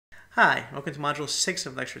Hi, welcome to Module 6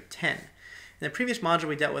 of Lecture 10. In the previous module,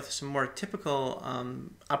 we dealt with some more typical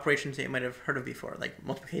operations that you might have heard of before, like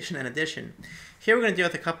multiplication and addition. Here we're going to deal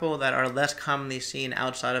with a couple that are less commonly seen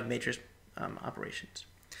outside of matrix operations.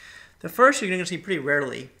 The first you're going to see pretty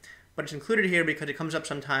rarely, but it's included here because it comes up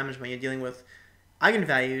sometimes when you're dealing with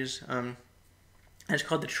eigenvalues, and it's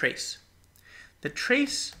called the trace. The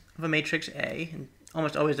trace of a matrix A, and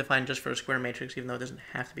almost always defined just for a square matrix, even though it doesn't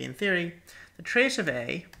have to be in theory, the trace of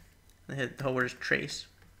A, the whole word is trace,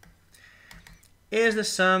 is the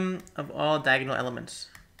sum of all diagonal elements.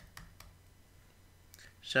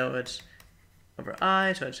 So it's over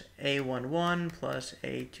I, so it's A11 plus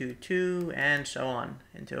A22, and so on,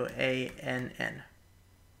 into ANN.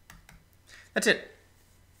 That's it.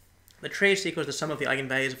 The trace equals the sum of the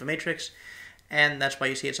eigenvalues of a matrix, and that's why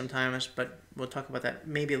you see it sometimes, but we'll talk about that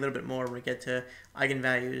maybe a little bit more when we get to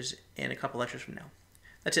eigenvalues in a couple lectures from now.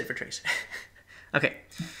 That's it for trace. Okay.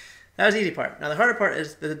 That was the easy part. Now the harder part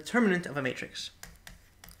is the determinant of a matrix.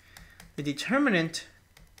 The determinant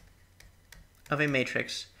of a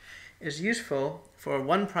matrix is useful for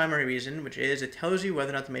one primary reason, which is it tells you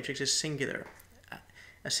whether or not the matrix is singular.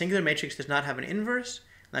 A singular matrix does not have an inverse,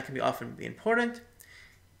 and that can often be important.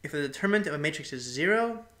 If the determinant of a matrix is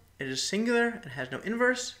 0, it is singular, it has no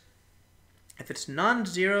inverse. If it's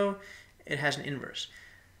non-zero, it has an inverse.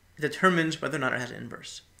 It determines whether or not it has an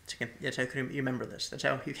inverse. That's how you remember this. That's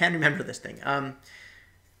how you can remember this thing.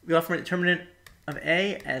 We often write determinant of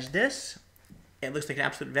A as this. It looks like an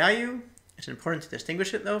absolute value. It's important to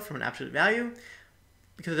distinguish it, though, from an absolute value,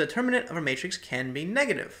 because the determinant of a matrix can be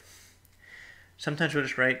negative. Sometimes we'll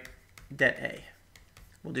just write det A.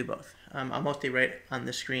 We'll do both. I'll mostly write on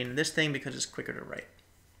the screen this thing because it's quicker to write.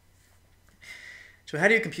 So how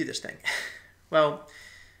do you compute this thing? Well,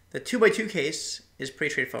 the 2x2 case is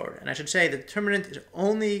pretty straightforward. And I should say the determinant is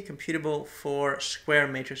only computable for square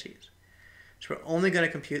matrices. So we're only going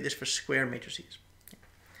to compute this for square matrices.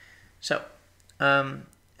 So how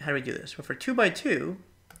do we do this? Well, for 2x2,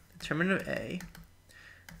 determinant of A,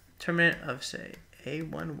 determinant of, say,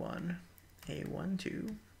 A11,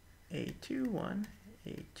 A12, A21,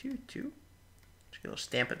 A22, just get a little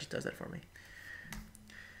stamp that just does that for me,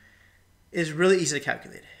 is really easy to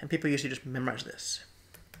calculate. And people usually just memorize this.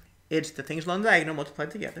 It's the things along the diagonal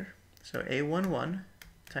multiplied together. So A11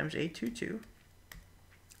 times A22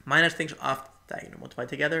 minus things off the diagonal multiplied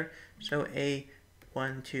together. So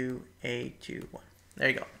A12, A21. There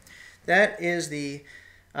you go. That is the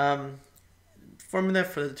formula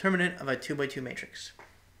for the determinant of a 2x2 matrix.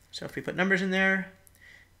 So if we put numbers in there,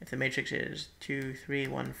 if the matrix is 2, 3,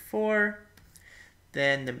 1, 4,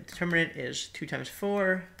 then the determinant is 2 times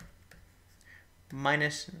 4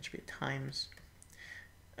 minus, that should be times,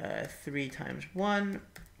 3 times 1,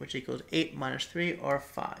 which equals 8 minus 3, or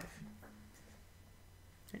 5.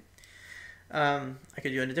 Okay. I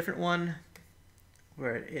could do a different one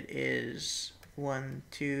where it is 1,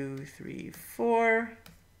 2, 3, 4,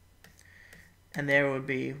 and there would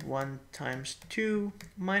be 1 times 2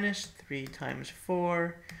 minus 3 times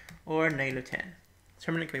 4, or negative 10.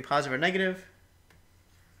 Determinant can be positive or negative.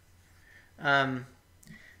 And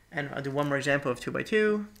I'll do one more example of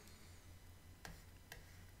 2x2.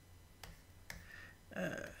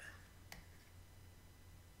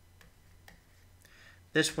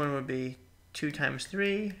 This one would be 2 times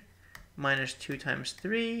 3 minus 2 times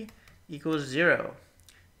 3 equals 0.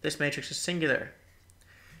 This matrix is singular.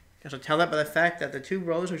 You can also tell that by the fact that the two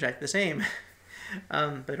rows are exactly the same,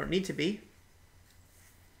 but they don't need to be.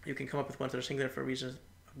 You can come up with ones that are singular for reasons of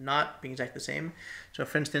not being exactly the same. So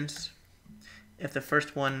for instance, if the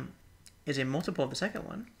first one is a multiple of the second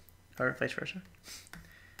one, or vice versa,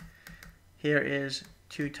 here is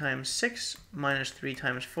 2 times 6 minus 3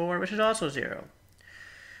 times 4, which is also 0.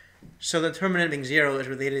 So the determinant being 0 is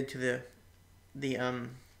related to the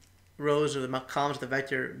rows or the columns of the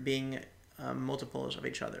vector being multiples of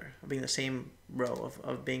each other, of being the same row,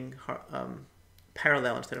 of being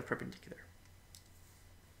parallel instead of perpendicular.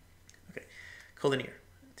 Okay, collinear,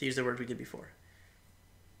 to use the word we did before.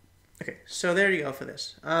 Okay, so there you go for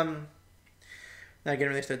this. Now getting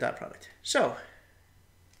related to the dot product. So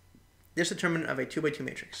this determinant of a 2x2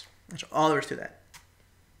 matrix. That's all there is to that.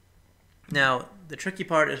 Now, the tricky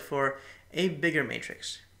part is for a bigger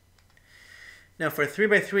matrix. Now, for a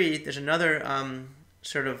 3x3, there's another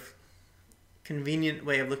sort of convenient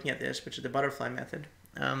way of looking at this, which is the butterfly method,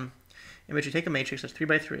 in which you take a matrix that's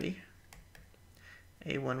 3x3,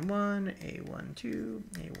 A11, A12,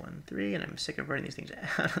 A13, and I'm sick of writing these things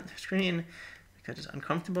out on the screen because it's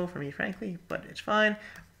uncomfortable for me, frankly, but it's fine.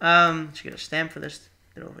 Should get a stamp for this,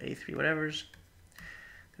 little A3 whatevers.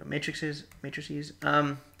 Matrices.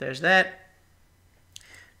 There's that.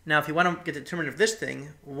 Now, if you want to get the determinant of this thing,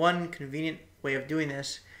 one convenient way of doing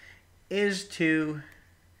this is to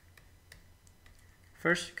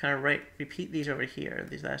first kind of repeat these over here,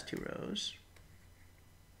 these last two rows.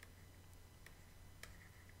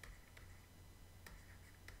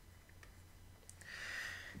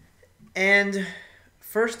 And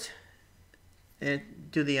first,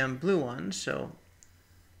 do the blue one. So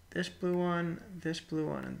this blue one, this blue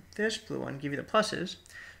one, and this blue one give you the pluses.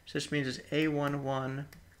 So this means it's A11,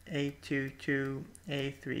 A22,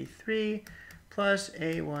 A33, plus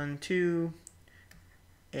A12,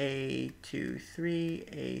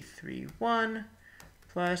 A23, A31,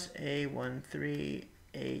 plus A13,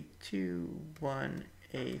 A21,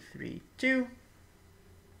 A32.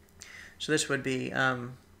 So this would be the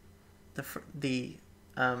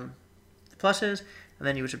pluses, and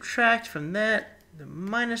then you would subtract from that the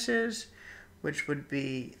minuses, which would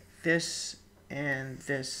be this and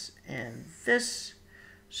this and this.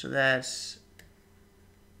 So that's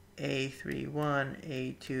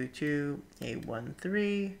A31, A22,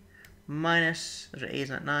 A13, minus, those are A's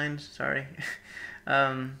not 9s, sorry,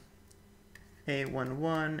 A11,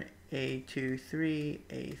 A23,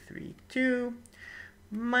 A32,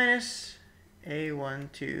 minus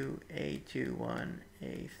A12, A21,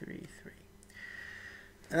 A33.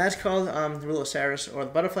 And that's called the rule of Saris, or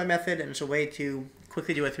the butterfly method, and it's a way to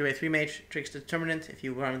quickly do a 3x3 matrix determinant. If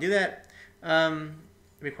you want to do that, it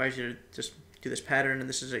requires you to just do this pattern, and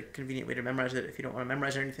this is a convenient way to memorize it. If you don't want to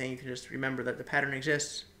memorize anything, you can just remember that the pattern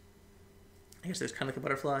exists. I guess there's kind of like a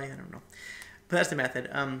butterfly, I don't know. But that's the method.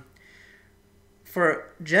 In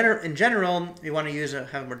general, we want to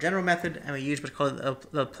have a more general method, and we use what's called the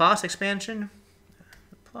Laplace expansion.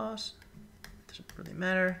 Laplace, doesn't really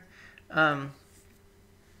matter.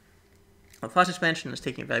 Laplace expansion is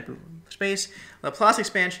taking a value of space. Laplace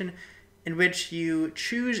expansion, in which you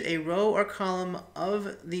choose a row or column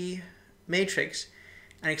of the matrix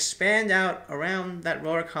and expand out around that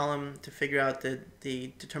row or column to figure out the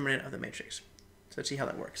determinant of the matrix. So let's see how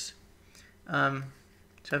that works. So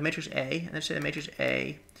I have matrix A, and let's say the matrix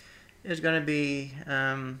A is going to be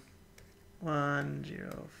 1,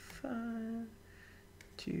 0, 5,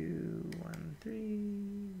 2, 1, 3,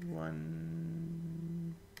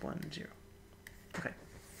 1, 1, 0. Okay.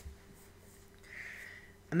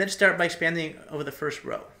 And then start by expanding over the first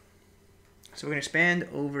row. So we're going to expand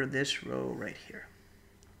over this row right here.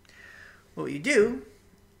 What you do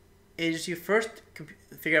is you first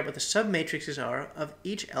figure out what the submatrices are of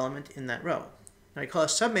each element in that row. Now, I call a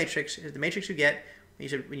submatrix is the matrix you get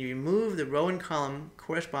when you remove the row and column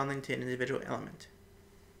corresponding to an individual element.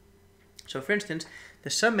 So, for instance, the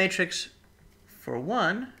submatrix for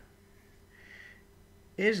 1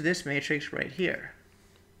 is this matrix right here.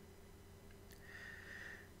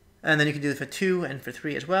 And then you can do it for 2 and for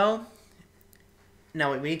 3 as well. Now,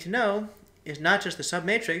 what we need to know is not just the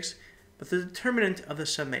submatrix, but the determinant of the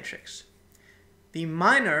submatrix. The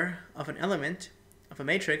minor of an element of a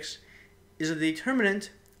matrix is the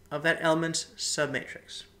determinant of that element's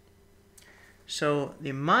submatrix. So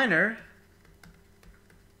the minor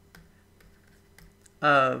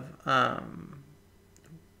of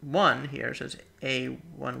 1 here, so it's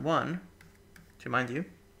A11, to remind you,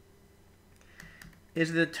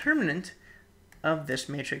 is the determinant of this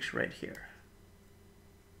matrix right here.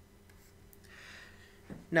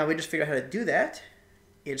 Now we just figure out how to do that.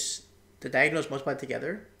 It's the diagonals multiplied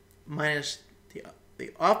together minus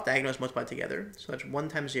the off diagonals multiplied together. So that's 1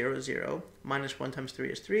 times 0 is 0, minus 1 times 3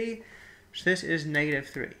 is 3. So this is negative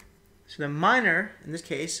 3. So the minor, in this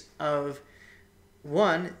case, of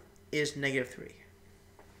 1 is negative 3.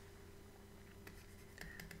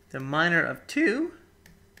 The minor of 2,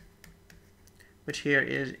 which here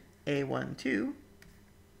is A12,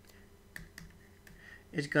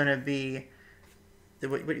 is going to be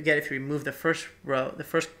what you get if you remove the first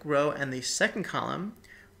row and the second column,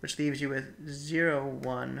 which leaves you with 0,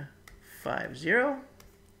 1, 5, 0.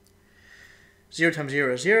 0 times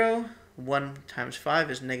 0 is 0. 1 times 5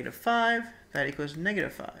 is negative 5. That equals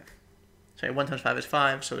negative 5. Sorry, 1 times 5 is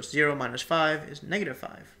 5, so it's 0 minus 5 is negative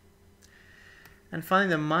 5. And finally,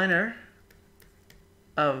 the minor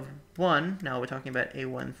of 1, now we're talking about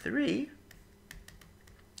A13,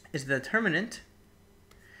 is the determinant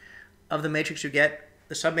of the matrix you get,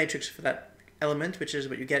 the submatrix for that element, which is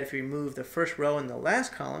what you get if you remove the first row and the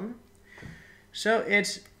last column. So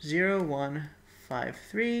it's 0, 1, 5,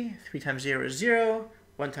 3. 3 times 0 is 0.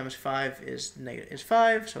 1 times 5 is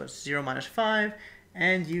 5, so it's 0 minus 5,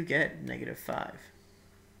 and you get negative 5.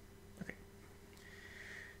 Okay.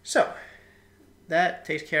 So that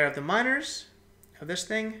takes care of the minors of this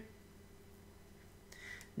thing.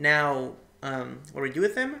 Now, what do we do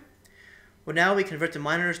with them? Well, now we convert the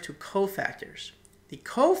minors to cofactors. The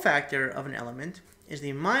cofactor of an element is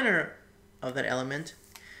the minor of that element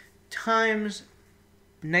times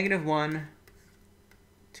 -1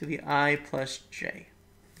 to the I plus j.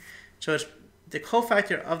 So it's the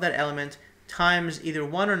cofactor of that element times either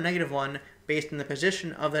 1 or -1 based on the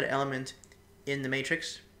position of that element in the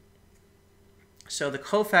matrix. So the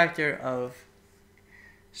cofactor of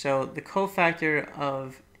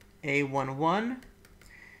A11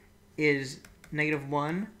 is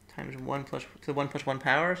 -1 times 1 plus to the 1 plus 1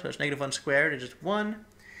 power, so it's -1 squared is just 1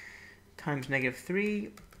 times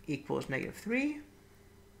 -3 equals -3.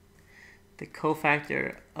 The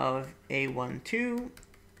cofactor of A12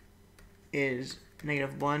 is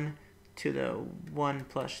 -1 to the 1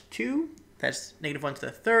 plus 2. That's -1 to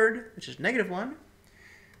the third, which is -1,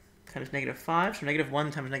 times -5. So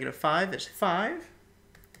 -1 times -5 is 5.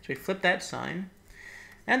 So we flip that sign.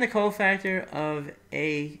 And the cofactor of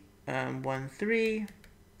A13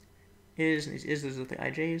 is, those are the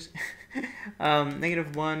IJs,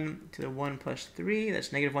 -1 to the 1 plus 3.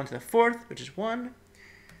 That's -1 to the fourth, which is 1,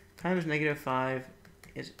 times -5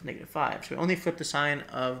 is -5. So we only flip the sign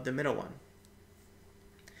of the middle one.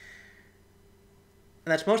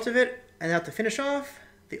 And that's most of it. And now to finish off,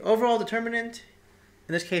 the overall determinant,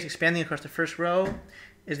 in this case expanding across the first row,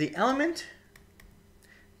 is the element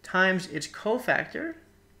times its cofactor.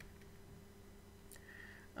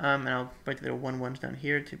 And I'll write the little 1s down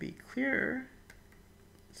here to be clearer.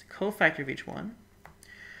 It's the cofactor of each one,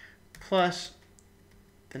 plus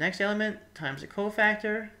the next element times the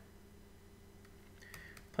cofactor,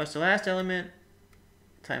 plus the last element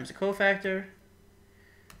times the cofactor.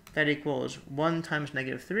 That equals 1 times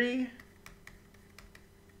 -3,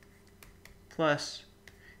 plus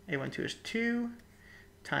A12 is 2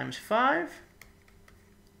 times 5,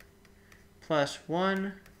 plus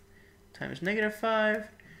 1 times -5.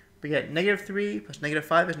 We get -3 plus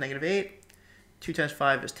 -5 is -8. 2 times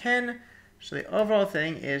 5 is 10. So the overall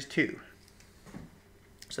thing is 2.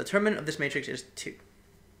 So the determinant of this matrix is 2.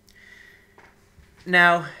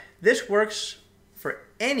 Now, this works for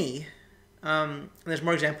any, and there's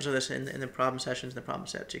more examples of this in the problem sessions, the problem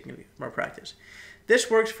set, so you can get more practice.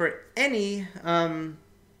 This works for any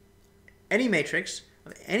matrix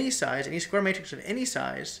of any size, any square matrix of any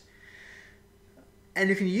size, and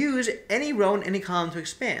you can use any row and any column to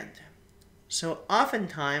expand. So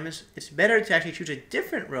oftentimes, it's better to actually choose a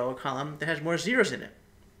different row or column that has more zeros in it.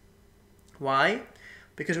 Why?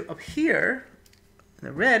 Because up here, in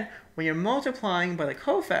the red, when you're multiplying by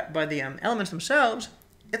the elements themselves,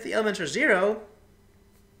 if the elements are 0,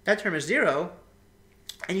 that term is 0,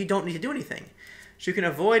 and you don't need to do anything. So you can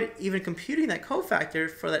avoid even computing that cofactor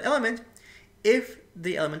for that element if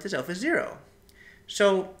the element itself is 0.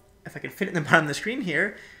 So if I can fit it in the bottom of the screen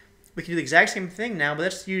here, we can do the exact same thing now, but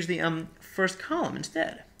let's use the first column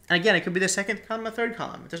instead. And again, it could be the second column or third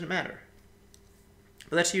column. It doesn't matter.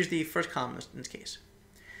 But let's use the first column in this case.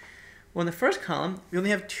 Well, in the first column, we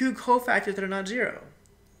only have 2 cofactors that are not 0.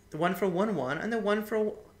 The one for 1, 1, and the one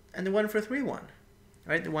for 3, 1.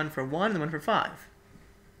 Right? The one for 1 and the one for 5.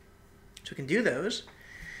 So we can do those.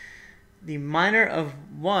 The minor of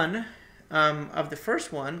 1 of the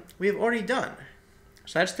first one, we have already done.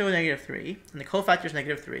 So that's still -3, and the cofactor is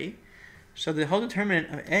 -3. So the whole determinant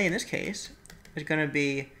of A in this case is going to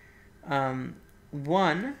be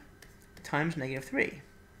 1 times -3.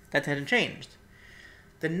 That hasn't changed.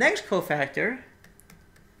 The next cofactor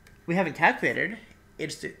we haven't calculated.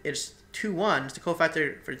 It's 2 1s, the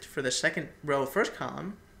cofactor for the second row, first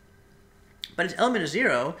column, but its element is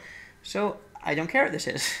 0, so I don't care what this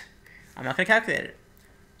is. I'm not going to calculate it.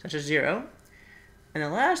 So it's just 0. And the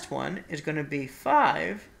last one is going to be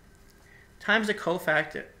 5 times the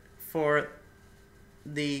cofactor for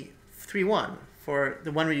the 3 1. For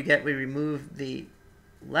the one where we remove the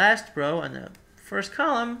last row on the first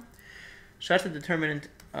column. So that's the determinant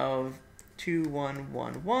of 2 1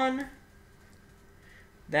 1 1.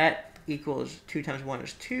 That equals 2 times 1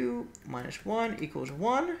 is 2, minus 1 equals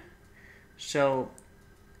 1. So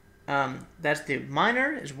that's the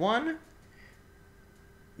minor is 1.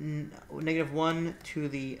 -1 to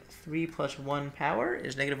the 3 plus 1 power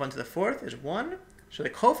is -1 to the fourth is 1. So the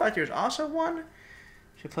cofactor is also 1.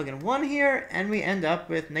 So we plug in 1 here, and we end up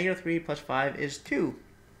with -3 plus 5 is 2.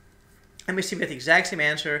 And we see we get the exact same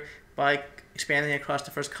answer by expanding across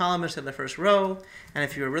the first column instead of the first row. And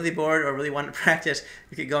if you were really bored or really wanted to practice,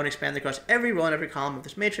 you could go and expand across every row and every column of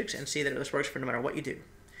this matrix and see that this works for no matter what you do.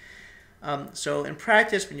 So in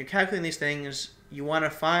practice, when you're calculating these things, you want to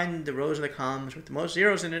find the rows or the columns with the most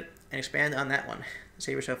zeros in it and expand on that one.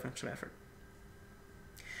 Save yourself some effort.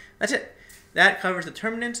 That's it. That covers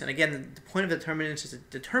determinants, and again, the point of determinants is to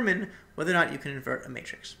determine whether or not you can invert a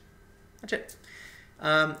matrix. That's it.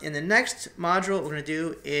 In the next module, what we're going to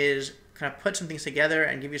do is kind of put some things together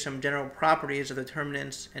and give you some general properties of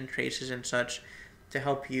determinants and traces and such to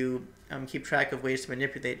help you keep track of ways to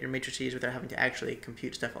manipulate your matrices without having to actually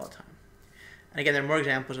compute stuff all the time. And again, there are more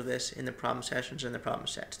examples of this in the problem sessions and the problem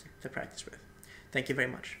sets to practice with. Thank you very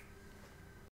much.